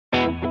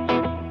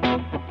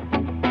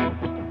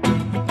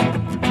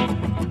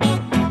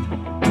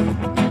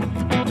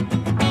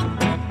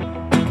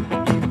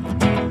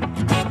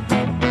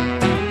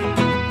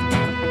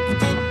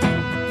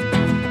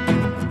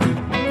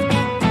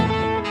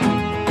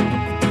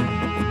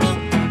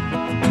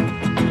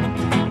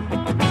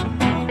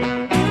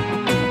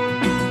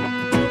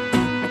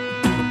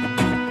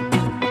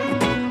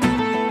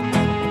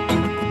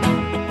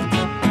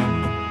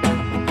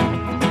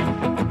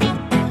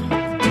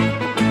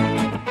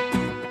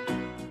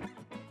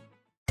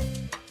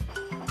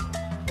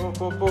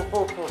போ.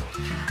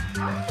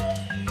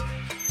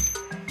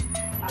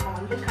 நம்ம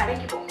வந்து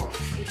கடைக்கு போவோம்.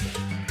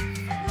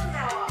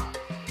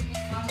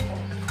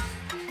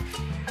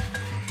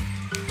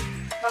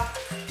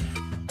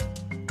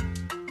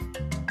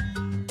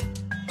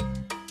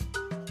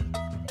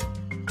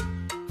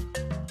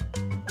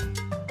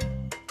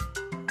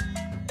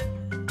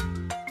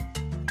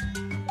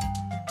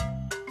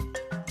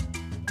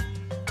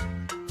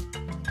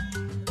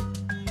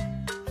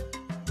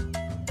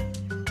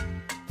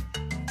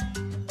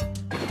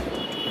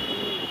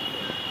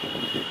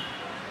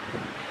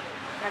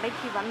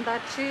 கடைக்கு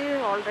வந்தாச்சு.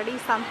 ஆல்ரெடி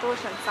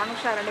சந்தோஷ் அண்ட்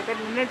சனுஷா 2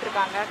 பேர்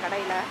நின்றுட்டுருக்காங்க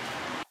கடையில்.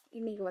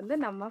 இன்றைக்கி வந்து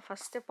நம்ம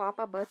ஃபஸ்ட்டு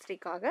பாப்பா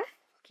பர்த்டேக்காக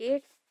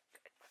கேக்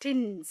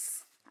டின்ஸ்,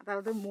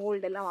 அதாவது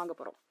மோல்டெல்லாம் வாங்க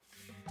போகிறோம்.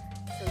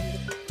 ஸோ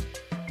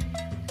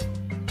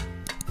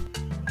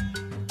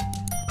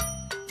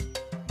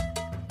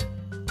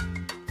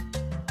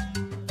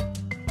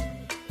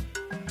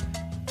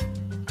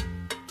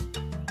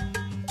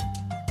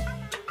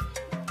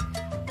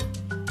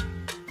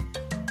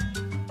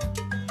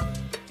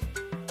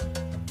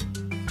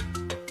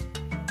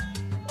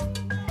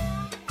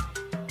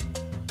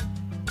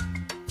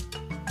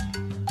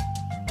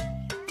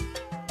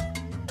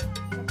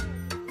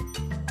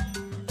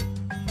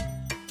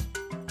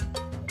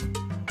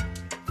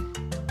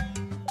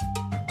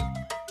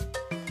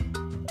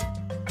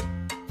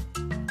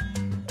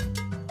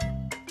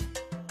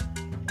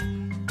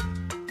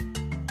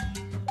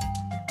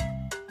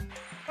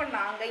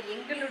நாங்கள்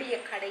எங்களுடைய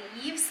கடை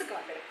ஈவ்ஸுக்கு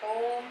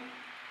வந்திருக்கோம்.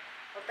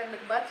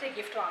 ஒருத்தங்களுக்கு பர்த்டே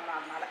கிஃப்ட் வாங்கலாம்.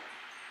 அதனால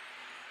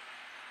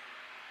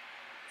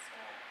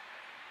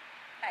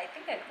I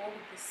think I go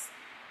with this.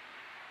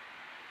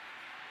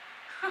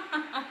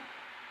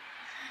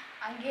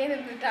 அங்கேயே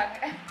நின்றுட்டாங்க.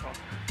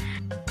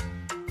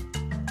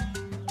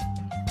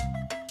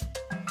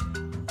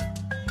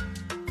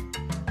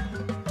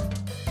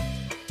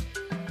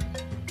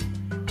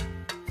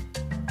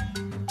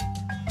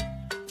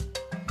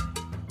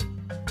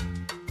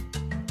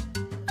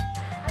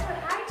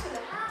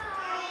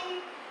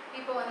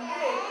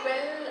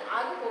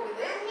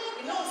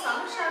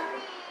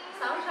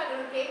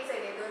 கேக்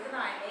சைடு இது வந்து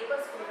நான்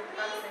நெய்பர்ஸ்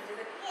கொடுக்கறதுக்காக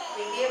செஞ்சது.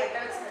 வெளியே வெட்ட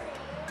வச்சுருக்கேன்.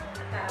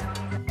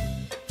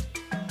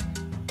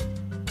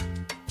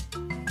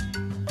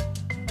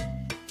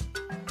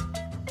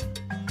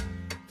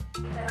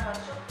 இத்தனை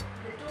வருஷம்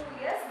இந்த 2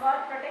 இயர்ஸ்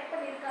காட் ப்ரொடெக்ட்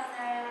பண்ணியிருக்காங்க.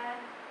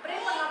 ப்ரே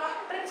பண்ணலாமா?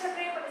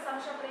 ப்ரே பண்ணு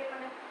சனுஷா, ப்ரே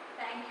பண்ணு.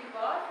 Thank you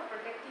God for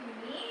protecting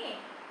me.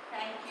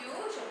 Thank you.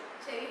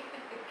 சரி,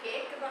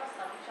 கேக்கு தான்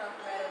சனுஷா,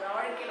 வேறு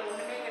வாழ்க்கையில்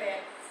ஒன்றுமே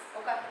கிடையாது.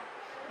 ஓகே,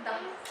 இந்த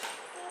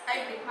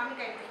கைப்பிடி மாமி,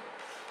 கைப்பிடி.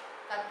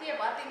 கத்தியை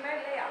பார்த்தீங்கன்னா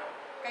இல்லையா?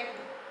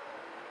 கைப்பிடி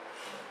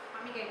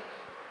மாமி, கைப்பிடி.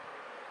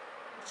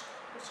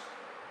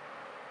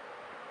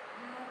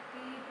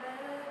 Happy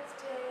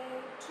birthday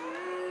to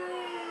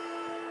you,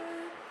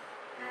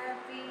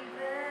 happy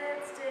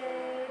birthday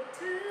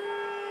to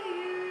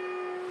you,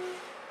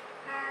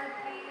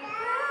 happy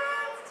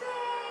birthday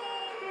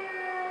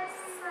dear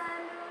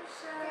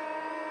Sanusha,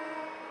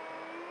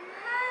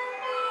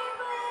 happy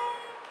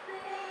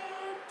birthday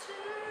to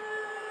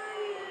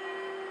you.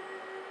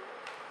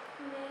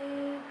 May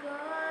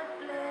God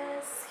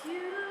bless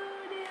you,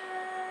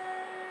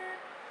 dear.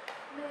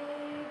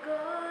 May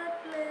God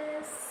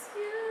bless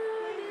you,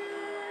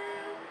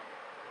 dear.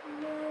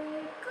 May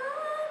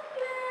God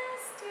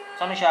bless you.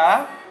 Sanusha,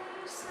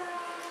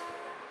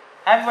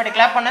 happy birthday.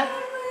 Clap பண்ணு,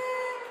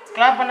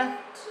 clap பண்ணு.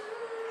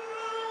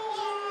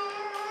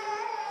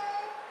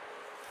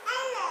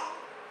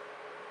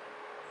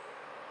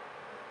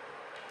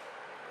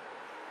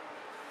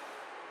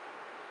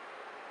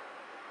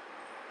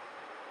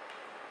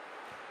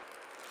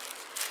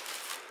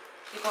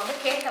 இப்போ வந்து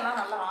கேக்கெல்லாம்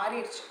நல்லா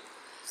ஆறிடுச்சு.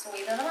 So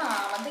இதை தான்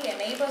நான் வந்து என்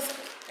நெய்பர்ஸ்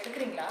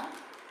எடுக்கிறீங்களா?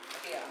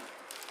 ஓகேயா,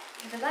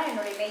 இதுதான்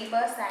என்னுடைய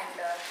நெய்பர்ஸ்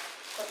அண்ட்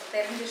கொஞ்சம்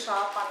தெரிஞ்சு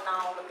ஷாப் அண்ணா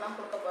அவங்களுக்குலாம்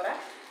கொடுக்க போகிறேன்.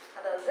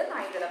 அதை வந்து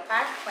நான் இதில்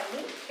பேக் பண்ணி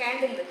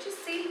கேண்டில் வச்சு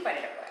சீல்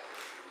பண்ணிட போகிறேன்.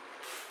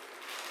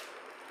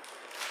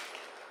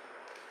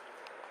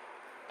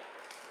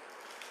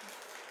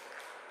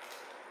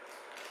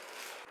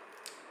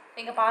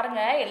 இங்கே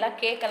பாருங்கள், எல்லா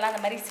கேக்கெல்லாம்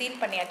அந்த மாதிரி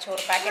சீல் பண்ணியாச்சு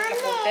ஒரு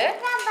பேக்கெட்டில் போட்டு.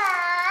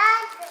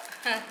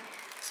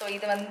 ஸோ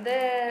இது வந்து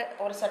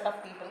ஒரு செட் ஆஃப்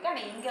பீப்புளுக்கு,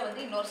 ஆனால் இங்கே வந்து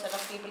இன்னொரு செட்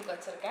ஆஃப் பீப்புளுக்கு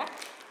வச்சுருக்கேன்.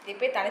 இது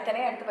போய்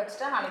தனித்தனியாக எடுத்து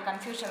வச்சுட்டா நாளைக்கு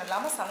கன்ஃபியூஷன்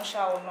இல்லாமல்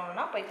சனுஷா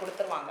ஒன்றுன்னா போய்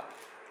கொடுத்துருவாங்க.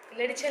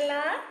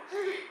 இல்லடிச்செல்லாம்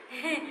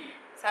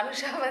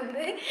சனுஷா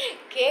வந்து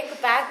கேக்கு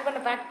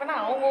பேக் பண்ண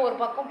அவங்க ஒரு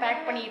பக்கம்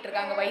பேக் பண்ணிக்கிட்டு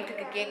இருக்காங்க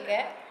வயிற்றுக்கு கேக்கை.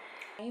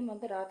 டைம்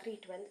வந்து ராத்திரி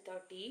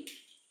 12:30.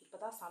 இப்போ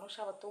தான்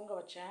சனுஷாவை தூங்க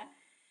வச்சேன்.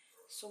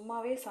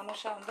 சும்மாவே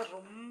சனுஷா வந்து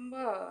ரொம்ப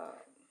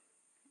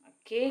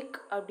கேக்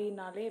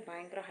அப்படின்னாலே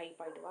பயங்கர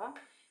ஹைப் ஆகிடுவா.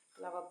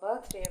 இல்லை அவள்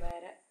பர்த்டே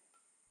வேறு.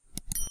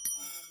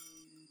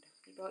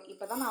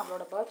 இப்போ தான் நான்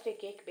அவளோட பர்த்டே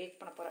கேக் பேக்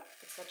பண்ண போகிறேன்.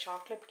 It's a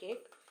chocolate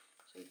cake.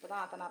 So இப்போ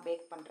தான் அதை நான்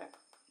பேக் பண்ணுறேன்.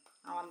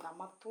 அவன் அந்த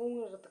அம்மா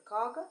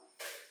தூங்குறதுக்காக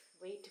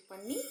வெயிட்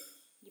பண்ணி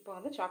இப்போ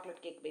வந்து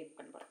சாக்லேட் கேக் பேக்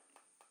பண்ண போகிறேன்.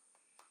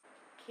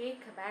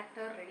 கேக்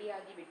பேட்டர் ரெடி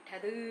ஆகி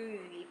விட்டது.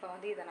 இப்போ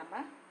வந்து இதை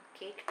நம்ம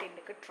கேக்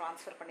டின்னுக்கு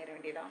ட்ரான்ஸ்ஃபர் பண்ணிட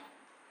வேண்டியதான்.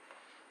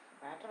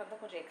 பேட்டர்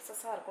வந்து கொஞ்சம்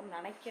எக்ஸஸாக இருக்கும்னு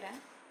நினைக்கிறேன்,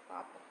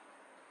 பார்ப்போம்.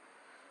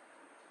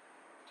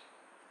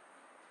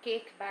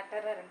 கேக்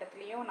பேட்டரை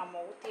ரெண்டுத்துலேயும்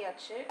நம்ம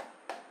ஊற்றியாச்சு.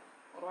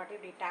 ஒரு வாட்டி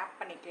இப்படி டேப்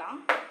பண்ணிக்கலாம்.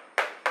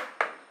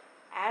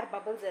 ஏர்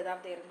பபிள்ஸ்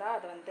ஏதாவது இருந்தால்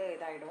அது வந்து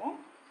இதாகிடும்.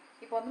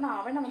 இப்போ வந்து நான்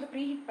அவனை வந்து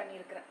ப்ரீஹீட்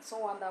பண்ணியிருக்கிறேன். ஸோ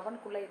அந்த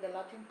அவனுக்குள்ளே இது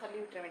எல்லாத்தையும் தள்ளி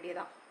விட்டுற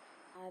வேண்டியதான்.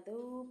 அதோ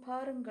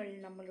பாருங்கள்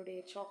நம்மளுடைய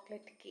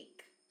சாக்லேட்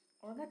கேக்.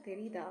 ஒழுங்காக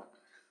தெரியுதா?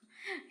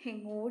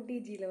 எங்கள்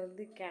ஓடிஜியில்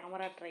வந்து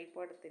கேமரா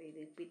ட்ரைபாடு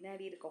தெரியுது,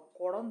 பின்னாடி இருக்க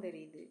குடம்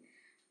தெரியுது.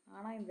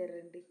 ஆனால் இந்த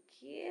 2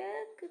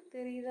 கேக்கு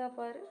தெரியுதா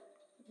பாரு,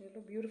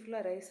 எவ்வளோ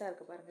பியூட்டிஃபுல்லாக ரைஸாக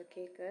இருக்குது பாருங்கள்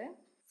கேக்கு.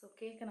 ஸோ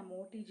கேக்கை நம்ம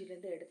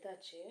ஓடிஜிலேருந்து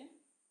எடுத்தாச்சு.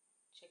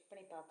 செக்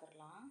பண்ணி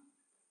பார்த்துடலாம்.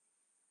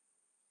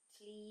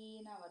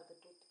 க்ளீனாக வருது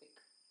டூத் பிக்,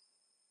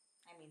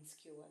 ஐ மீன்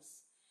ஸ்கியூவர்ஸ்.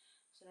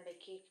 ஸோ என்னுடைய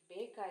கேக்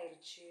பேக்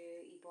ஆயிடுச்சு.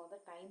 இப்போ வந்து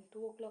டைம்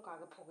 2 o'clock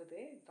ஆக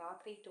போகுது,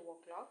 ராத்திரி 2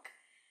 o'clock.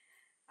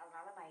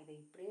 அதனால் நான் இதை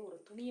இப்படியே ஒரு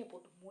துணியை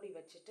போட்டு மூடி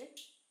வச்சுட்டு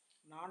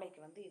நாளைக்கு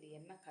வந்து இது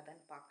என்ன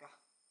கதைன்னு பார்க்கலாம்.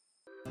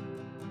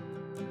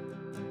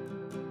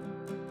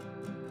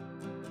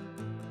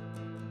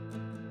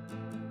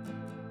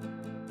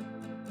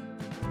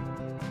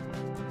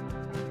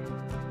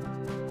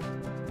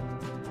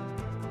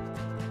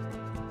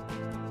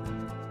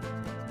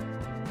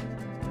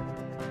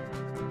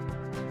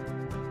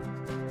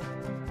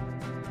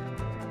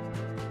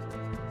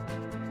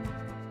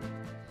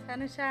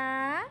 தனுஷா,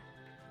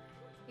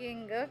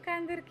 எங்க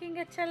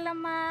உட்காந்துருக்கீங்க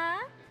செல்லம்மா?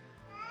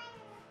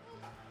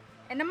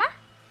 என்னம்மா?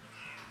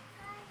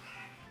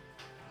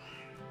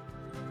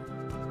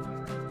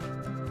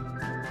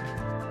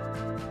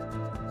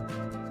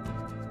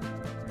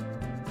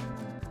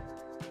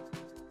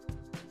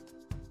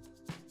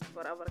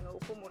 பாருங்க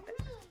உப்பு மூட்டை.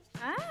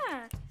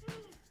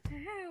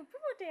 உப்பு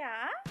மூட்டையா?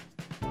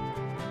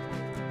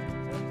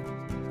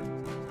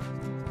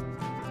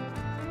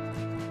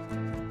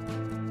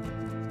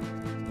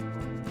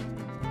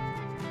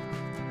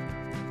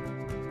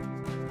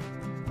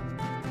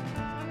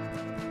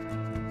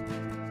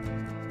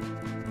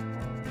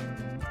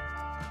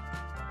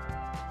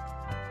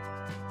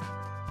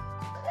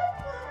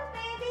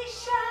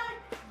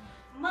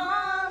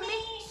 Mommy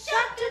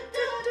shark,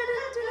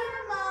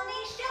 mommy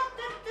shark,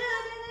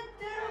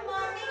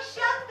 mommy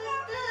shark.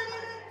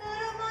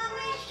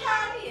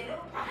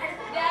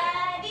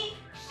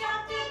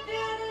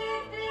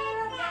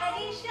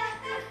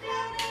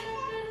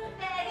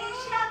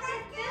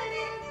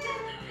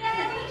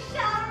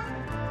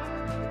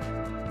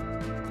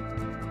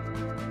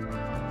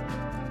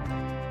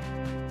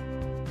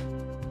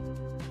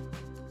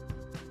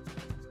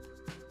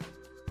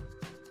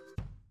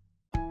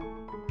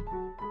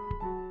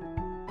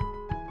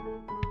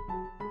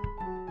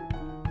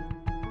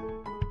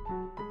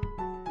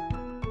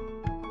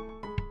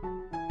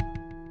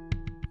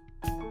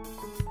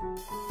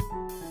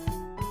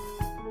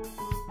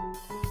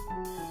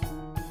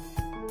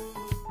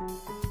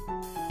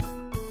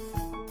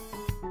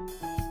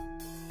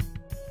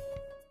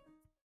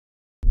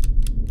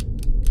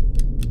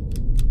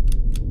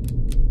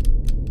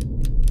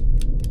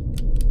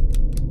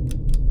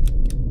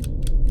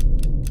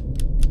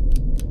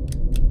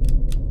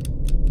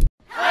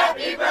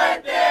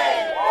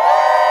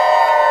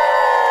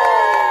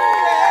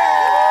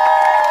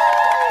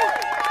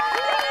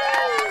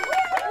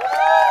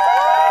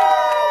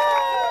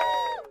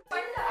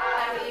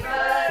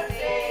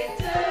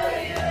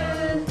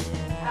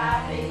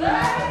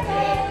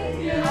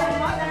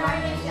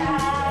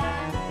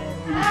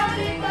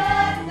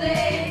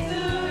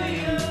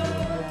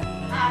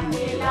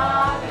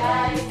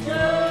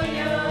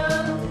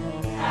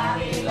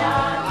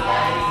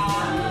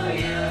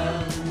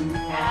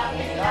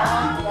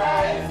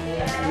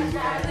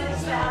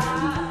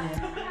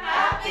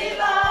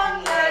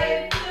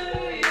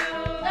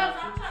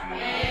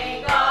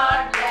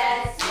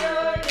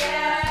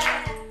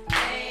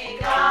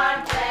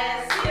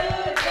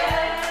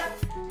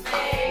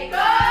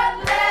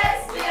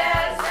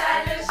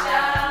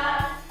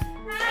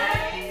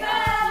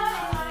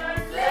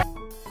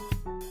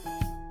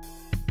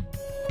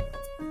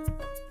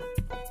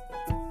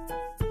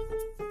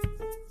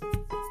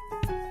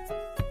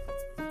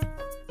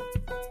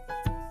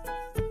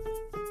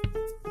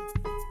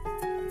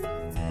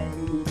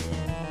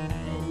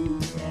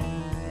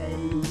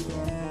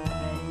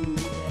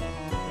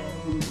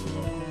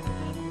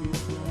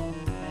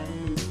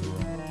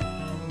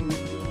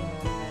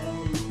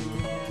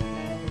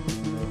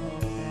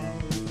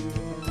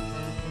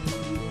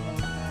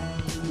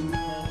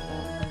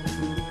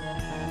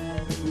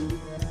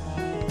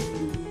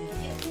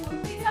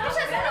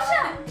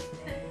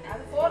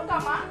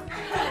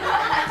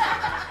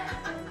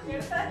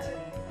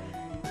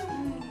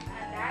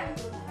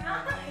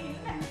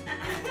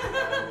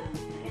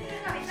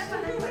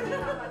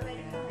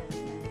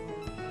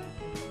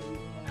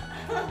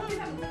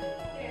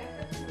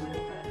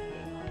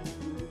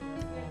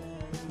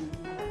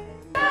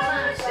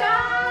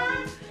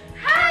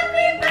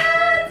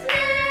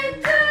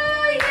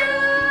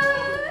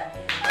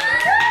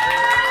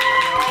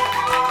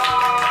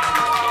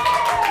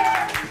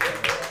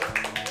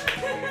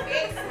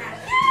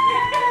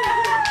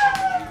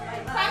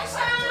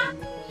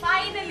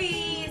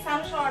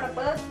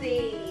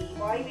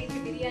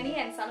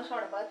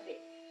 Birthday.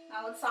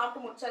 நான் வந்து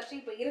சாப்பிட்டு முடிச்சாச்சு.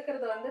 இப்போ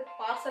இருக்கிறத வந்து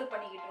பார்சல்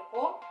பண்ணிக்கிட்டு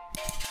இருக்கோம்.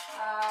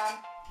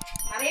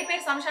 நிறைய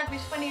பேர் சம்ஷாக்கு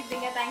விஷ்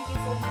பண்ணியிருந்தீங்க. Thank you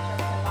so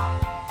much.